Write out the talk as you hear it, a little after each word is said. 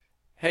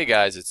Hey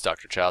guys, it's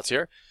Dr. Childs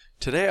here.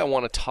 Today I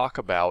want to talk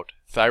about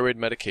thyroid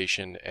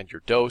medication and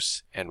your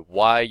dose and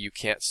why you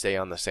can't stay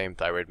on the same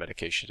thyroid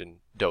medication and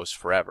dose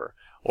forever,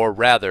 or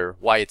rather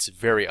why it's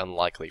very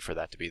unlikely for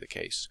that to be the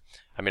case.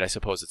 I mean, I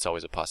suppose it's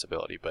always a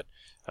possibility, but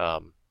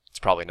it's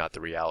probably not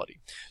the reality.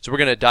 So we're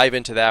going to dive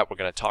into that. We're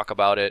going to talk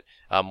about it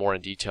more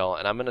in detail,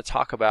 and I'm going to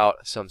talk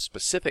about some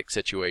specific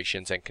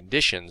situations and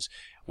conditions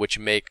which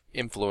may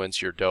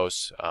influence your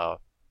dose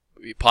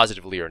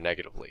positively or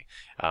negatively,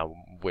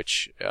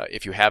 which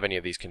if you have any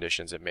of these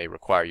conditions, it may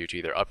require you to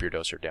either up your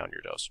dose or down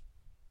your dose.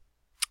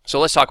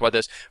 So let's talk about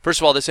this. First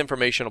of all, this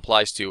information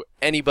applies to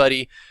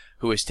anybody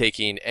who is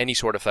taking any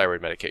sort of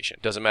thyroid medication.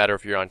 Doesn't matter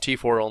if you're on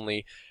T4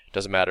 only,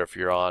 doesn't matter if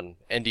you're on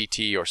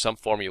NDT or some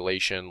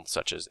formulation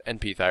such as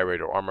NP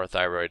thyroid or Armour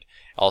thyroid.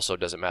 Also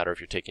doesn't matter if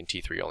you're taking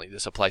T3 only.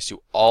 This applies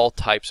to all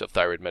types of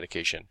thyroid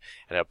medication,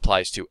 and it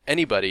applies to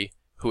anybody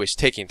who is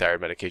taking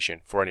thyroid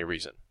medication for any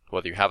reason,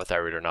 whether you have a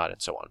thyroid or not,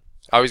 and so on.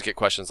 I always get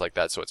questions like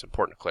that, so it's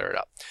important to clear it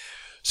up.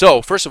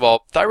 So first of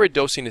all, thyroid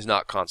dosing is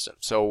not constant.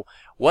 So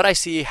what I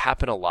see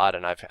happen a lot,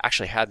 and I've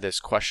actually had this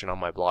question on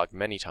my blog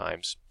many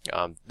times,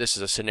 this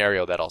is a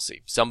scenario that I'll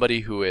see.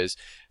 Somebody who is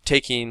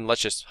taking,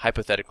 let's just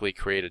hypothetically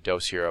create a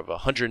dose here of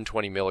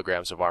 120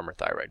 milligrams of Armour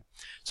thyroid.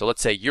 So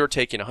let's say you're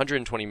taking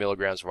 120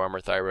 milligrams of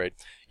Armour thyroid.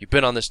 You've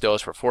been on this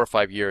dose for 4 or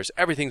 5 years.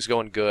 Everything's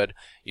going good.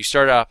 You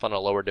started off on a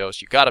lower dose.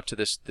 You got up to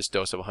this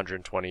dose of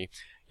 120.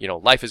 You know,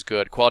 life is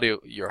good. Quality,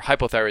 your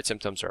hypothyroid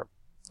symptoms are,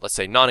 let's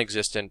say,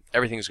 non-existent.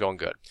 Everything's going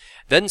good.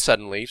 Then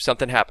suddenly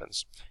something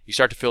happens. You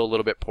start to feel a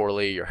little bit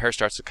poorly. Your hair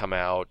starts to come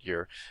out.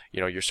 You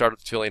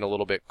start feeling a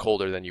little bit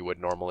colder than you would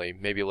normally.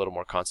 Maybe a little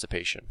more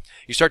constipation.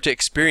 You start to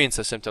experience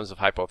the symptoms of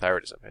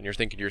hypothyroidism, and you're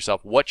thinking to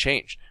yourself, "What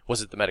changed?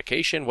 Was it the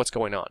medication? What's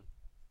going on?"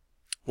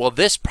 Well,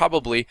 this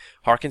probably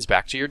harkens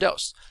back to your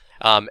dose.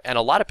 And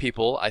a lot of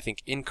people, I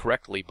think,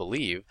 incorrectly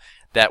believe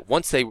that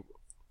once they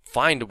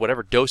find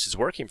whatever dose is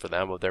working for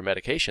them of their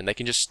medication, they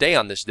can just stay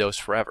on this dose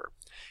forever.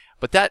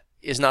 But that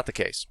is not the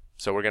case.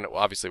 So we're going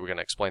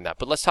to explain that.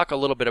 But let's talk a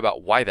little bit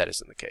about why that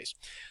isn't the case.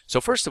 So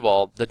first of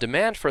all, the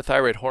demand for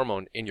thyroid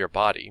hormone in your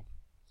body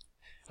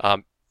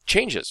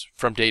changes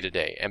from day to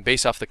day, and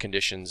based off the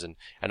conditions and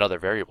other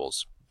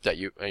variables that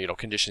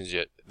conditions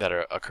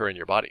that occur in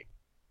your body.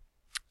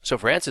 So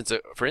for instance,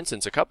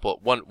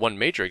 one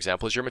major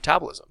example is your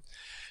metabolism.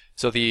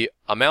 So the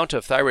amount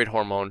of thyroid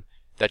hormone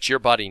that your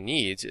body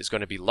needs is going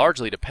to be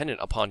largely dependent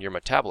upon your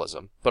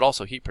metabolism, but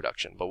also heat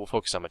production. But we'll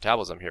focus on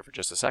metabolism here for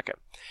just a second.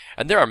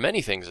 And there are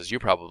many things, as you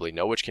probably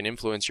know, which can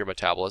influence your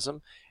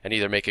metabolism and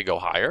either make it go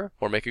higher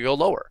or make it go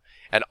lower.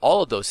 And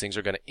all of those things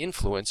are going to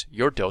influence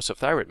your dose of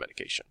thyroid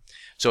medication.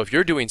 So if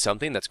you're doing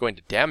something that's going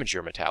to damage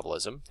your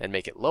metabolism and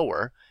make it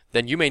lower,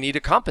 then you may need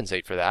to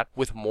compensate for that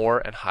with more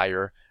and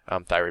higher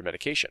thyroid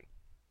medication.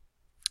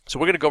 So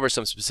we're going to go over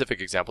some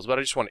specific examples, but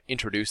I just want to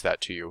introduce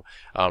that to you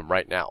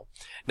right now.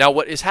 Now,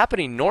 what is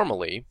happening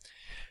normally,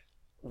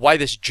 why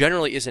this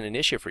generally isn't an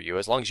issue for you,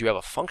 as long as you have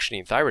a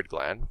functioning thyroid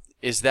gland,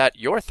 is that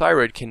your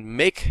thyroid can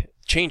make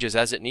changes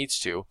as it needs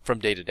to from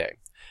day to day.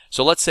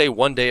 So let's say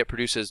one day it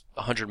produces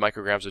 100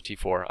 micrograms of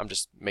T4, I'm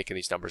just making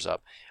these numbers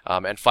up,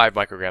 and 5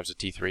 micrograms of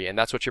T3, and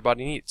that's what your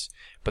body needs.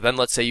 But then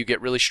let's say you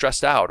get really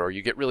stressed out or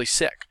you get really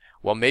sick.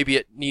 Well, maybe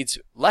it needs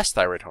less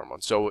thyroid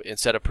hormone. So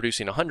instead of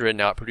producing 100,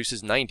 now it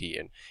produces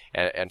 90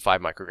 and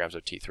 5 micrograms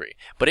of T3.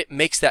 But it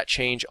makes that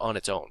change on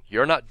its own.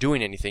 You're not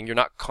doing anything. You're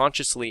not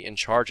consciously in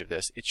charge of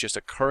this. It's just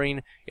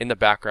occurring in the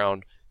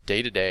background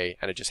day to day,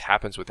 and it just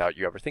happens without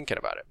you ever thinking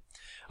about it.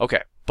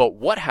 Okay, but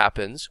what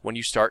happens when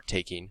you start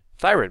taking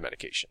thyroid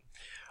medication?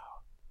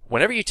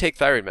 Whenever you take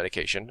thyroid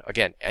medication,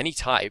 again, any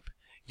type,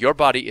 your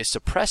body is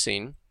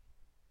suppressing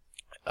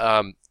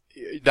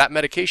that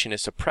medication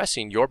is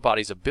suppressing your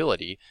body's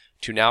ability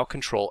to now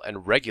control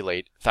and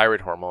regulate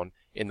thyroid hormone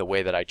in the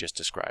way that I just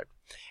described.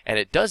 And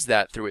it does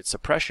that through its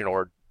suppression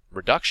or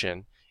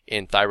reduction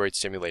in thyroid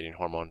stimulating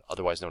hormone,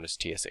 otherwise known as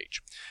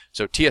TSH.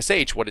 So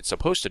TSH, what it's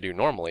supposed to do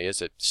normally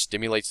is it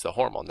stimulates the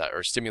hormone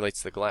or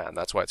stimulates the gland.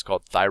 That's why it's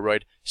called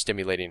thyroid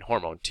stimulating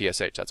hormone,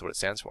 TSH. That's what it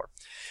stands for.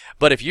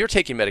 But if you're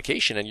taking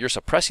medication and you're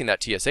suppressing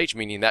that TSH,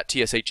 meaning that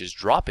TSH is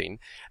dropping,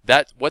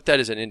 what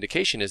that is an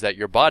indication is that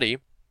your body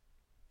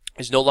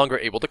is no longer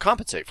able to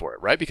compensate for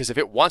it, right? Because if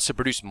it wants to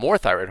produce more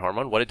thyroid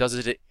hormone, what it does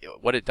is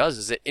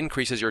it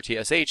increases your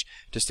TSH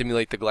to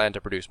stimulate the gland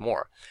to produce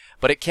more.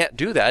 But it can't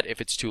do that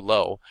if it's too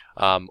low,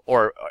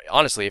 or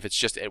honestly, if it's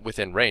just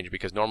within range,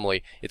 because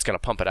normally it's going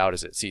to pump it out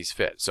as it sees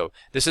fit. So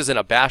this isn't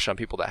a bash on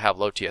people that have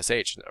low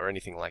TSH or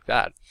anything like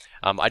that.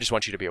 I just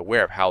want you to be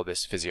aware of how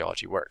this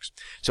physiology works.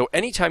 So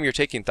anytime you're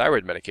taking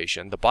thyroid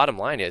medication, the bottom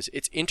line is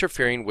it's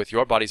interfering with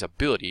your body's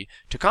ability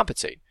to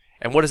compensate.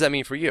 And what does that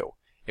mean for you?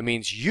 It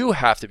means you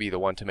have to be the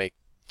one to make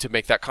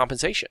that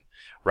compensation,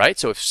 right?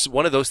 So if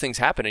one of those things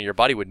happen and your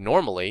body would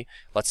normally,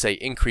 let's say,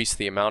 increase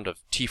the amount of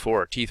T4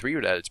 or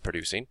T3 that it's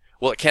producing,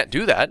 well, it can't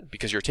do that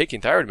because you're taking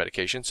thyroid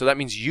medication, so that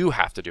means you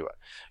have to do it.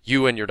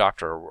 You and your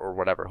doctor or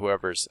whatever,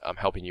 whoever's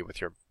helping you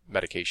with your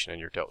medication and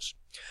your dose.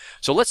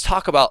 So let's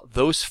talk about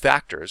those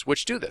factors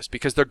which do this,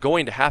 because they're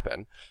going to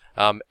happen,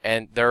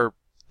 and they're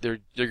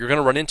you're going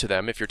to run into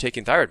them if you're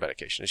taking thyroid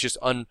medication. It's just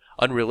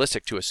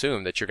unrealistic to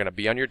assume that you're going to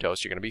be on your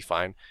dose, you're going to be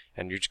fine,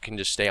 and you can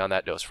just stay on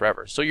that dose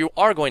forever. So you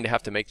are going to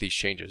have to make these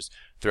changes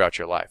throughout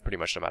your life, pretty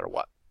much no matter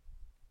what.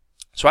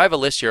 So I have a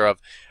list here of,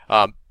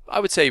 I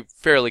would say,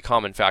 fairly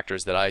common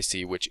factors that I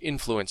see which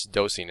influence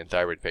dosing in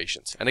thyroid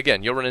patients. And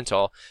again, you'll run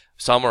into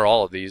some or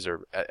all of these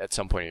or at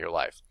some point in your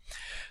life.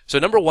 So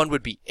number one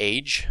would be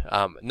age.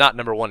 Not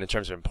number one in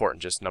terms of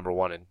important, just number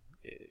one in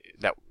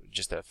that.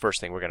 Just the first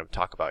thing we're going to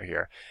talk about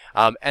here.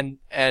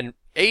 And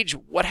age,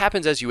 what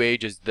happens as you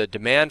age is the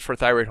demand for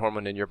thyroid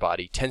hormone in your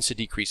body tends to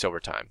decrease over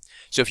time.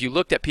 So if you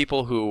looked at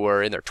people who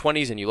were in their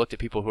 20s and you looked at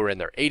people who were in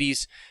their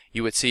 80s,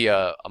 you would see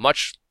a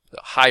much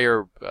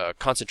higher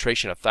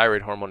concentration of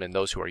thyroid hormone in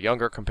those who are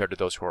younger compared to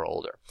those who are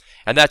older.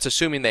 And that's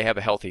assuming they have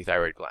a healthy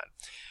thyroid gland.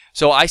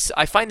 So I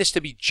find this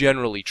to be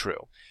generally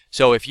true.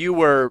 So if you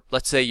were,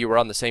 let's say you were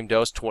on the same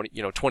dose 20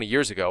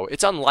 years ago,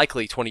 it's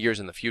unlikely 20 years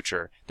in the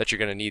future that you're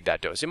going to need that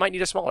dose. You might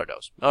need a smaller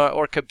dose,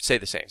 or it could stay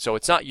the same. So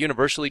it's not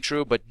universally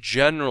true, but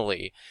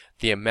generally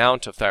the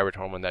amount of thyroid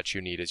hormone that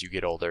you need as you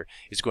get older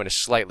is going to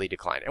slightly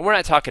decline. And we're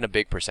not talking a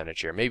big percentage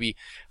here, maybe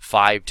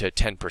 5 to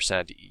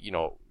 10%,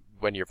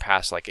 when you're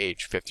past like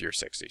age 50 or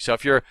 60. So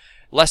if you're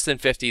less than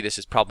 50, this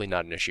is probably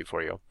not an issue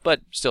for you,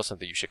 but still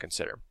something you should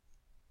consider.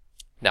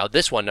 Now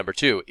this one, number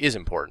two, is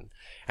important,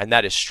 and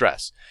that is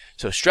stress.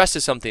 So stress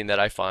is something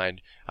that I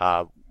find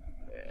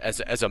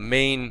as a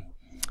main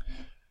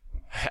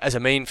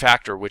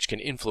factor which can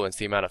influence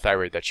the amount of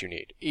thyroid that you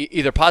need,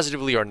 either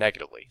positively or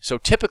negatively. So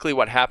typically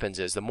what happens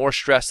is the more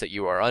stress that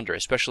you are under,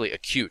 especially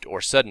acute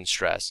or sudden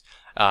stress,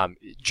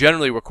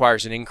 generally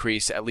requires an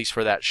increase, at least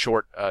for that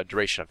short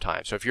duration of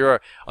time. So if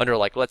you're under,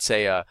 like, let's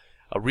say a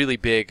really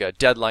big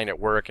deadline at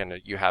work,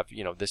 and you have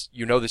this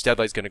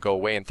deadline is going to go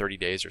away in 30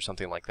 days or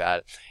something like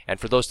that,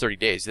 and for those 30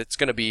 days it's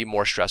going to be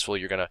more stressful.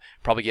 You're going to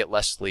probably get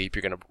less sleep,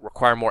 you're going to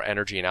require more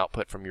energy and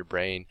output from your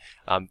brain.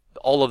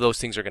 All of those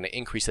things are going to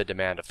increase the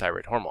demand of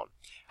thyroid hormone.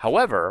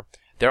 However,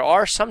 there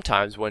are some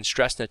times when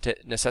stress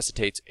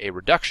necessitates a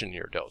reduction in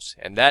your dose,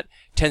 and that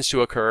tends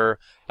to occur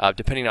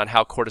depending on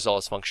how cortisol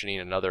is functioning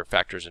and other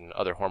factors and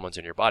other hormones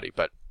in your body.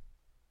 But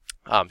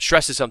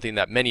stress is something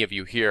that many of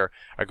you here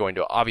are going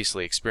to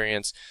obviously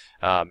experience,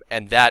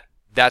 and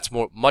that's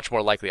much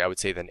more likely, I would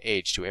say, than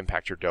age to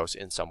impact your dose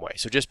in some way.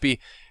 So just be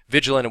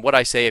vigilant. And what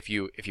I say, if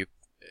you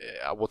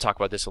we'll talk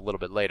about this a little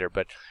bit later,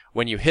 but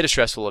when you hit a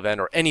stressful event,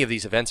 or any of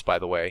these events, by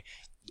the way,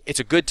 it's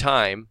a good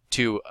time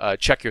to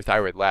check your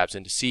thyroid labs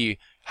and to see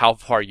how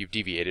far you've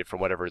deviated from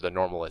whatever the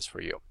normal is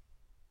for you.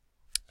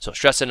 So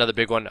stress is another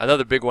big one.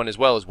 Another big one as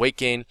well is weight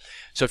gain.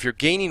 So if you're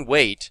gaining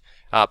weight,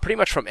 pretty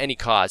much from any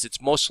cause,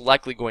 it's most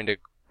likely going to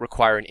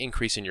require an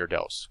increase in your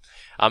dose.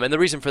 And the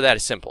reason for that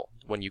is simple.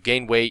 When you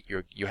gain weight,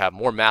 you have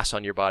more mass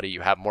on your body,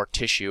 you have more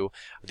tissue.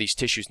 These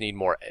tissues need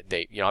more,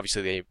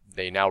 obviously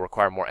they now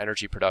require more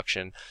energy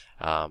production,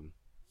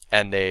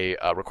 and they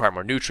require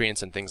more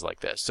nutrients and things like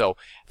this. So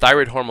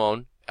thyroid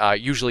hormone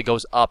usually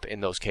goes up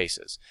in those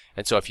cases.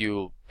 And so if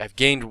you have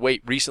gained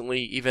weight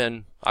recently,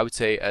 even I would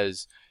say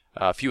as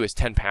few as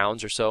 10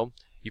 pounds or so,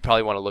 you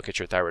probably want to look at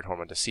your thyroid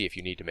hormone to see if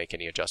you need to make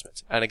any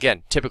adjustments. And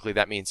again, typically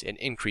that means an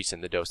increase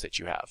in the dose that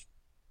you have.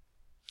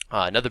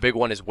 Another big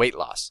one is weight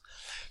loss.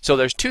 So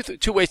there's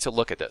two ways to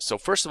look at this. So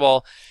first of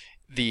all,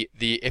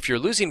 if you're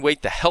losing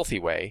weight the healthy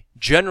way,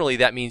 generally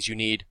that means you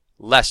need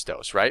less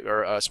dose, right?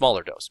 Or a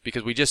smaller dose,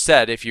 because we just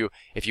said if you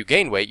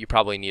gain weight, you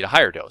probably need a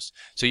higher dose.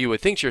 So you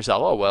would think to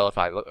yourself, oh well, if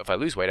I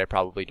lose weight, I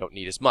probably don't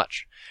need as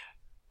much.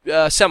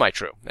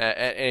 Semi-true,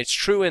 and it's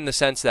true in the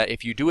sense that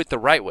if you do it the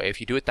right way, if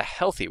you do it the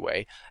healthy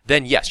way,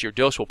 then yes, your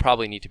dose will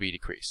probably need to be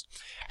decreased.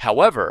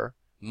 However,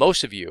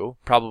 most of you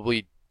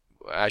probably,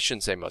 I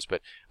shouldn't say most,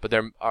 but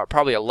there are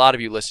probably a lot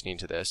of you listening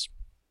to this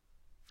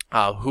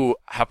who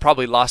have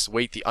probably lost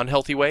weight the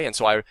unhealthy way, and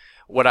so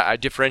I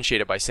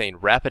differentiate it by saying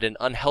rapid and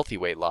unhealthy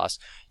weight loss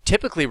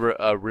typically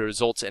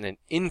results in an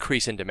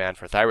increase in demand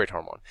for thyroid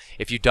hormone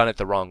if you've done it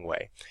the wrong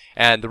way.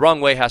 And the wrong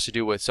way has to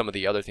do with some of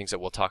the other things that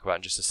we'll talk about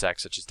in just a sec,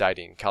 such as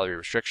dieting and calorie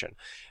restriction.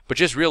 But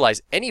just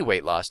realize any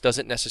weight loss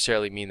doesn't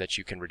necessarily mean that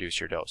you can reduce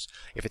your dose.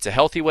 If it's a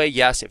healthy way,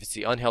 yes. If it's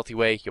the unhealthy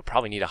way, you'll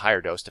probably need a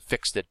higher dose to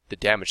fix the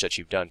damage that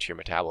you've done to your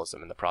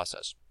metabolism in the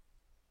process.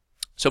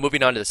 So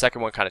moving on to the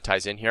second one, kind of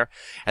ties in here,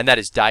 and that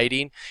is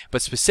dieting.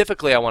 But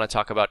specifically, I want to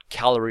talk about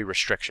calorie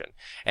restriction.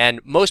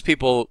 And most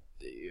people,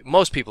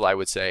 I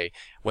would say,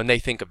 when they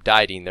think of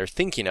dieting, they're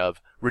thinking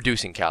of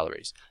reducing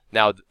calories.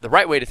 Now, the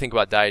right way to think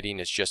about dieting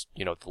is just,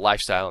 the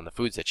lifestyle and the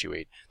foods that you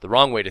eat. The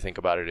wrong way to think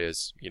about it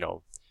is,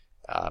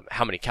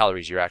 how many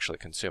calories you're actually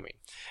consuming.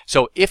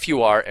 So if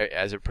you are,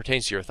 as it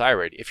pertains to your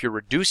thyroid, if you're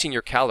reducing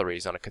your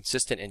calories on a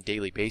consistent and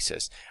daily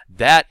basis,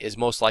 that is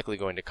most likely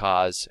going to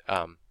cause,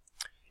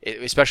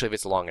 especially if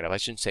it's long enough, I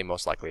shouldn't say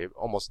most likely, it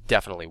almost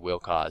definitely will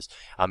cause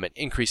an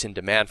increase in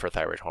demand for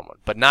thyroid hormone.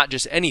 But not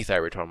just any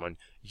thyroid hormone,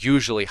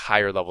 usually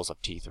higher levels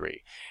of T3.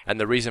 And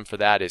the reason for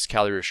that is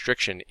calorie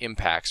restriction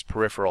impacts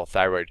peripheral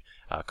thyroid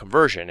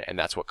conversion, and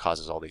that's what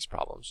causes all these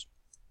problems.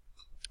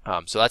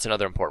 So that's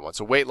another important one.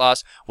 So weight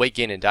loss, weight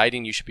gain, and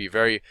dieting you should be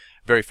very,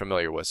 very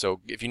familiar with.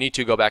 So if you need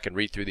to, go back and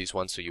read through these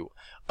ones so you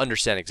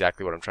understand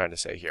exactly what I'm trying to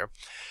say here.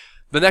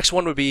 The next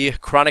one would be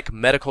chronic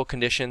medical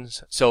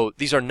conditions. So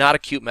these are not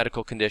acute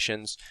medical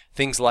conditions.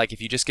 Things like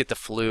if you just get the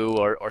flu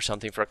or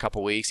something for a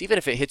couple weeks, even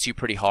if it hits you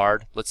pretty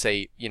hard, let's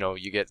say,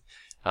 you get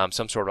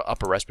some sort of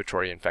upper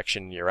respiratory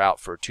infection and you're out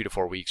for 2 to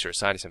 4 weeks, or a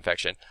sinus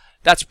infection,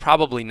 that's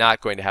probably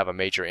not going to have a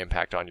major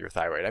impact on your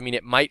thyroid. I mean,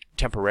 it might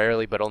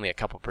temporarily, but only a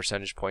couple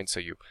percentage points, so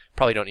you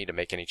probably don't need to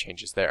make any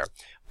changes there.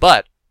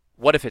 But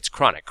what if it's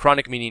chronic?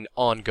 Chronic meaning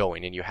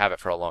ongoing, and you have it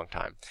for a long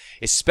time.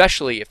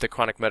 Especially if the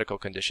chronic medical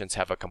conditions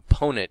have a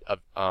component of,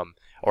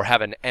 or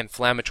have an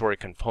inflammatory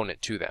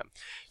component to them.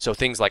 So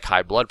things like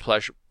high blood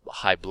pressure,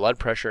 high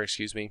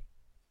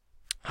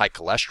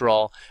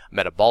cholesterol,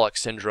 metabolic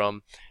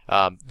syndrome,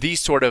 these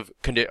sort of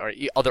or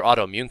other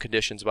autoimmune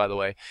conditions, by the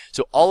way.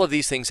 So all of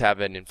these things have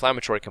an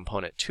inflammatory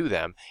component to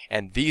them,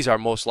 and these are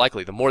most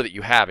likely, the more that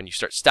you have and you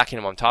start stacking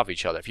them on top of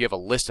each other, if you have a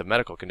list of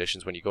medical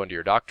conditions when you go into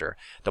your doctor,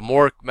 the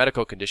more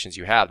medical conditions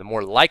you have, the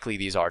more likely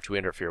these are to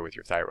interfere with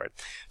your thyroid.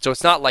 So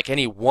it's not like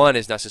any one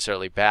is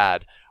necessarily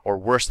bad or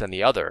worse than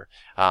the other,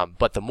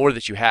 but the more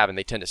that you have and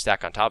they tend to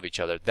stack on top of each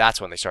other,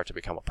 that's when they start to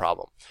become a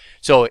problem.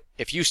 So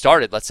if you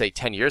started, let's say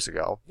 10 years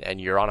ago,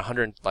 and you're on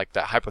 100, like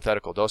that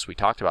hypothetical dose we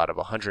talked about of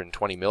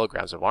 120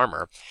 milligrams of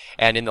Armour,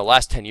 and in the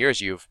last 10 years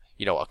you've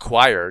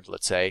acquired,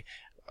 let's say,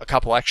 a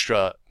couple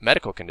extra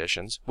medical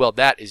conditions, well,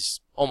 that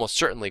is almost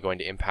certainly going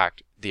to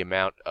impact the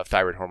amount of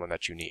thyroid hormone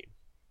that you need.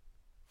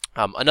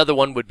 Another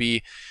one would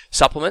be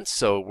supplements.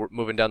 So we're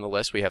moving down the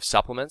list. We have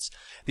supplements.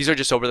 These are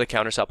just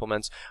over-the-counter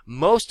supplements.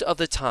 Most of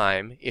the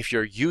time, if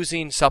you're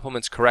using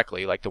supplements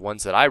correctly, like the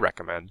ones that I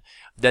recommend,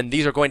 then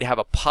these are going to have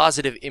a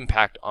positive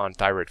impact on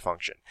thyroid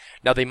function.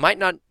 Now, they might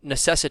not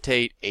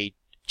necessitate a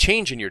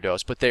change in your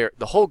dose, but the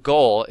whole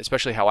goal,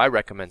 especially how I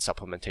recommend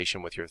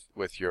supplementation with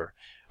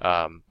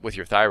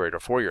your thyroid or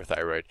for your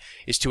thyroid,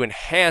 is to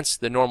enhance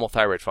the normal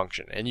thyroid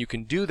function. And you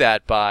can do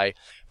that by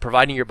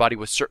providing your body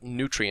with certain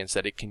nutrients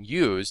that it can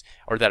use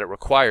or that it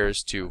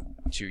requires to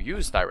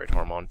use thyroid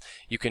hormone.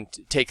 You can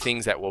take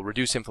things that will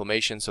reduce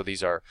inflammation. So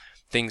these are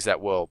things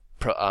that will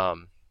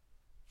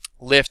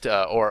lift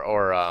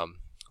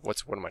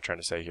what am I trying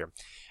to say here?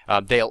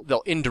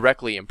 They'll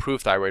indirectly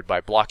improve thyroid by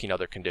blocking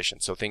other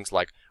conditions. So things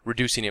like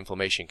reducing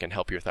inflammation can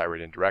help your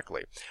thyroid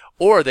indirectly.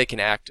 Or they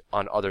can act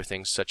on other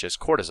things such as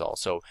cortisol,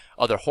 so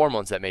other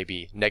hormones that may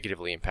be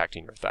negatively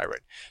impacting your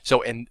thyroid.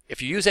 So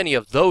if you use any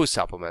of those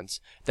supplements,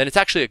 then it's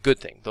actually a good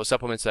thing. Those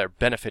supplements that are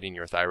benefiting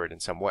your thyroid in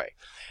some way.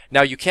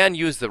 Now, you can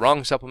use the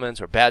wrong supplements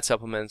or bad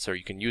supplements, or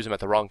you can use them at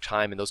the wrong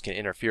time, and those can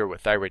interfere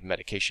with thyroid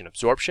medication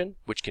absorption,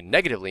 which can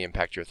negatively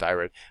impact your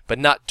thyroid, but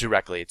not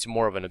directly. It's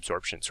more of an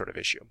absorption sort of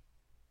issue.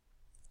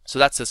 So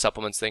that's the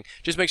supplements thing.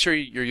 Just make sure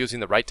you're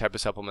using the right type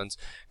of supplements,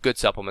 good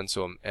supplements,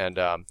 and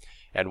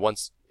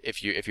once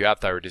if you have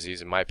thyroid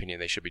disease, in my opinion,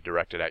 they should be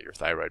directed at your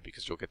thyroid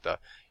because you'll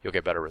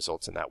get better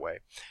results in that way.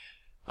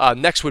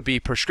 Next would be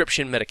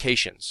prescription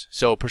medications.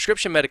 So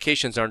prescription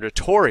medications are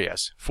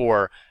notorious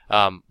for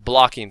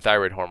blocking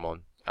thyroid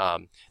hormone.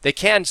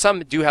 Some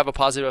do have a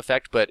positive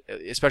effect, but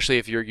especially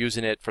if you're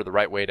using it for the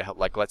right way to help,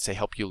 like let's say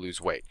help you lose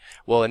weight.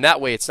 Well, in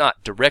that way, it's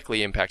not directly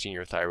impacting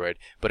your thyroid,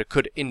 but it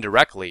could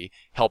indirectly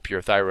help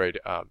your thyroid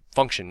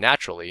function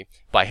naturally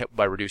by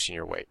reducing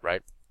your weight,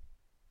 right?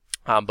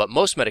 But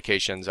most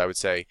medications, I would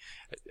say,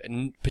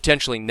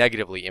 potentially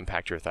negatively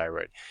impact your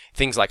thyroid.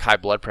 Things like high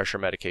blood pressure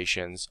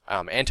medications,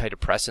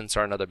 antidepressants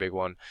are another big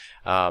one.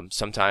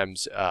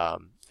 Sometimes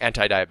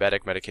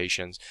anti-diabetic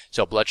medications,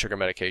 so blood sugar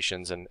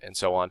medications and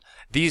so on.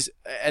 These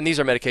are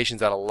medications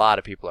that a lot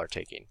of people are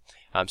taking.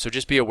 So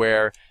just be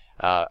aware.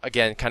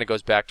 Again, kind of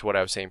goes back to what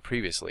I was saying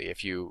previously.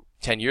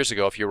 10 years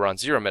ago, if you were on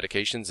 0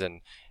 medications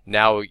and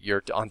now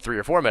you're on 3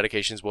 or 4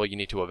 medications, well, you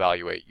need to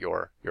evaluate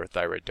your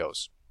thyroid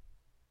dose.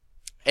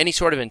 Any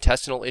sort of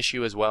intestinal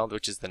issue as well,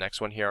 which is the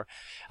next one here,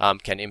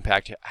 can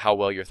impact how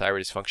well your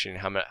thyroid is functioning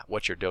and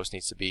what your dose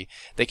needs to be.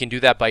 They can do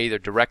that by either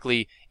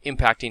directly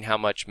impacting how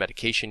much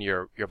medication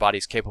your body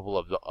is capable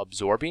of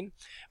absorbing,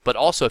 but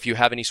also if you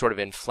have any sort of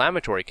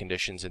inflammatory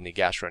conditions in the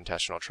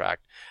gastrointestinal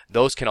tract,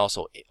 those can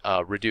also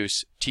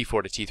reduce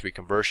T4 to T3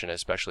 conversion,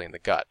 especially in the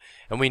gut.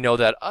 And we know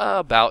that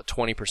about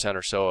 20%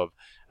 or so of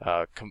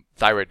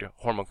thyroid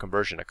hormone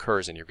conversion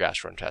occurs in your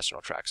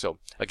gastrointestinal tract. So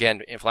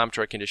again,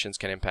 inflammatory conditions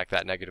can impact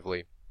that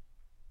negatively,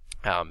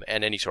 and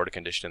any sort of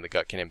condition in the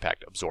gut can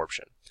impact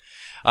absorption.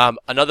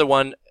 Another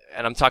one,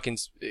 and I'm talking,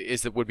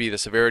 would be the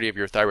severity of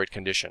your thyroid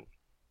condition.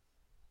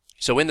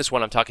 So in this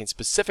one, I'm talking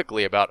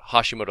specifically about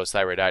Hashimoto's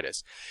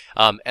thyroiditis.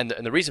 And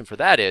the reason for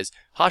that is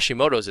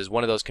Hashimoto's is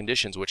one of those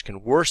conditions which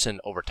can worsen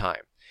over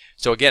time.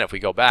 So again, if we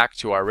go back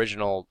to our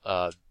original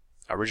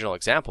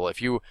example,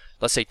 if you,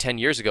 let's say 10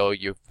 years ago,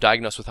 you're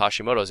diagnosed with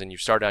Hashimoto's and you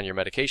start on your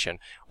medication,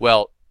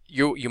 well,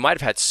 you might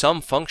have had some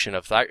function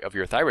of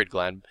your thyroid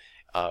gland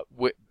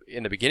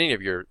in the beginning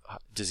of your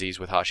disease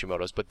with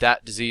Hashimoto's, but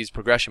that disease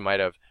progression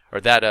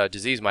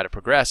disease might have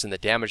progressed, and the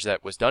damage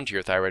that was done to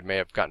your thyroid may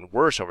have gotten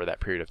worse over that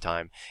period of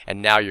time,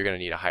 and now you're going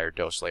to need a higher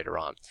dose later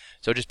on.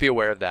 So just be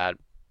aware of that.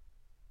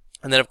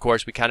 And then, of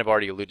course, we kind of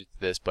already alluded to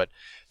this, but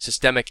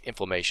systemic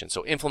inflammation.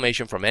 So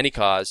inflammation from any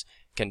cause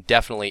can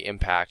definitely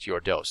impact your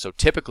dose. So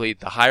typically,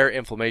 the higher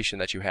inflammation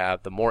that you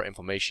have, the more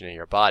inflammation in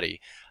your body,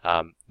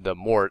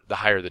 the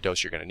higher the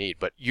dose you're going to need.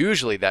 But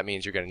usually that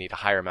means you're going to need a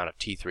higher amount of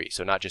T3,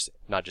 so not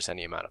just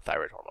any amount of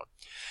thyroid hormone.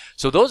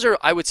 So those are,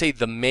 I would say,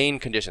 the main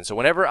conditions. So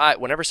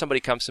whenever somebody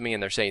comes to me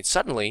and they're saying,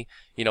 suddenly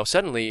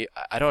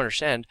I don't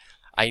understand,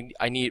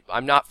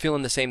 I'm not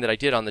feeling the same that I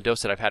did on the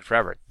dose that I've had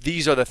forever.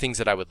 These are the things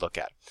that I would look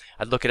at.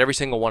 I'd look at every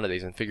single one of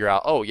these and figure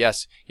out, oh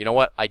yes, you know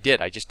what, I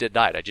just did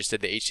diet. I just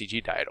did the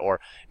HCG diet, or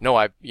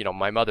no,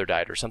 my mother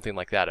died, or something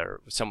like that,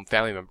 or some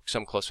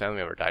close family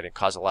member died and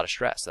caused a lot of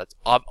stress. That's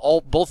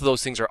both of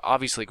those things are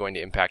obviously going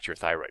to impact your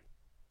thyroid.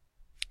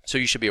 So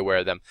you should be aware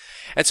of them.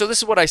 And so this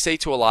is what I say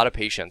to a lot of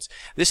patients.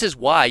 This is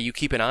why you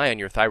keep an eye on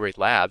your thyroid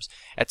labs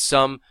at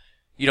some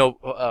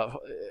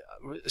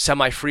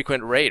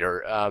semi-frequent rate,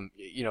 or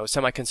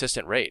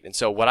semi-consistent rate. And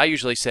so what I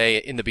usually say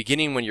in the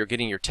beginning, when you're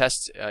getting your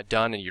tests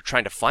done and you're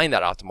trying to find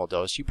that optimal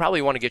dose, you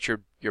probably want to get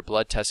your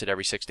blood tested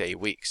every 6 to 8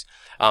 weeks.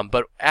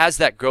 But as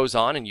that goes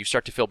on and you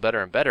start to feel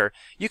better and better,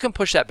 you can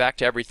push that back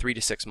to every 3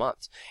 to 6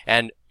 months.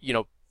 And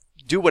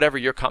do whatever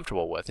you're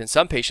comfortable with. In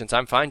some patients,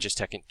 I'm fine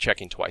just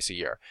checking twice a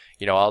year.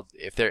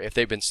 If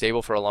they've been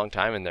stable for a long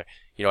time and they're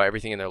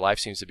everything in their life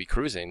seems to be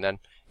cruising, then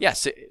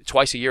yes,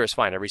 twice a year is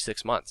fine, every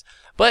 6 months.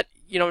 But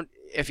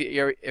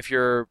if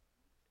your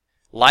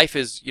life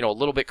is a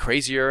little bit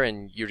crazier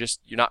and you're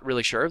not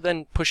really sure,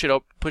 then push it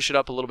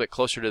up a little bit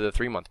closer to the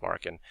 3-month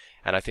mark, and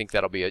I think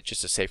that'll be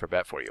just a safer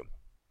bet for you.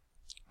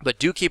 But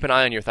do keep an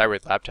eye on your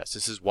thyroid lab tests.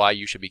 This is why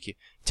you should be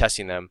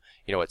testing them,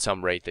 at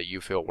some rate that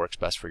you feel works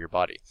best for your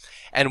body.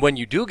 And when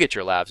you do get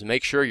your labs,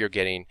 make sure you're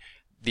getting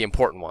the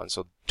important ones.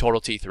 So total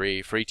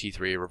T3, free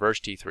T3, reverse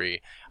T3,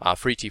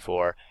 free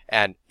T4,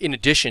 and in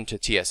addition to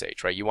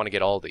TSH, right? You want to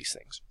get all these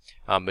things.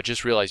 But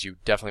just realize you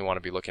definitely want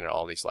to be looking at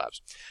all these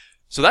labs.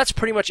 So that's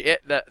pretty much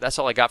it. That's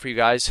all I got for you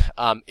guys.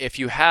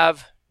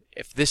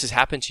 If this has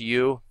happened to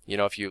you,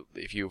 if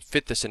you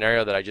fit the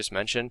scenario that I just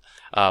mentioned,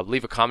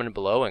 leave a comment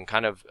below and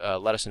kind of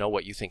let us know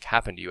what you think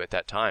happened to you at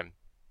that time.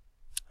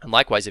 And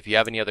likewise, if you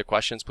have any other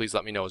questions, please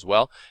let me know as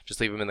well.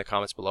 Just leave them in the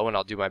comments below, and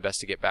I'll do my best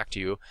to get back to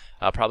you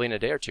probably in a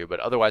day or two. But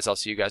otherwise, I'll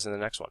see you guys in the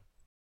next one.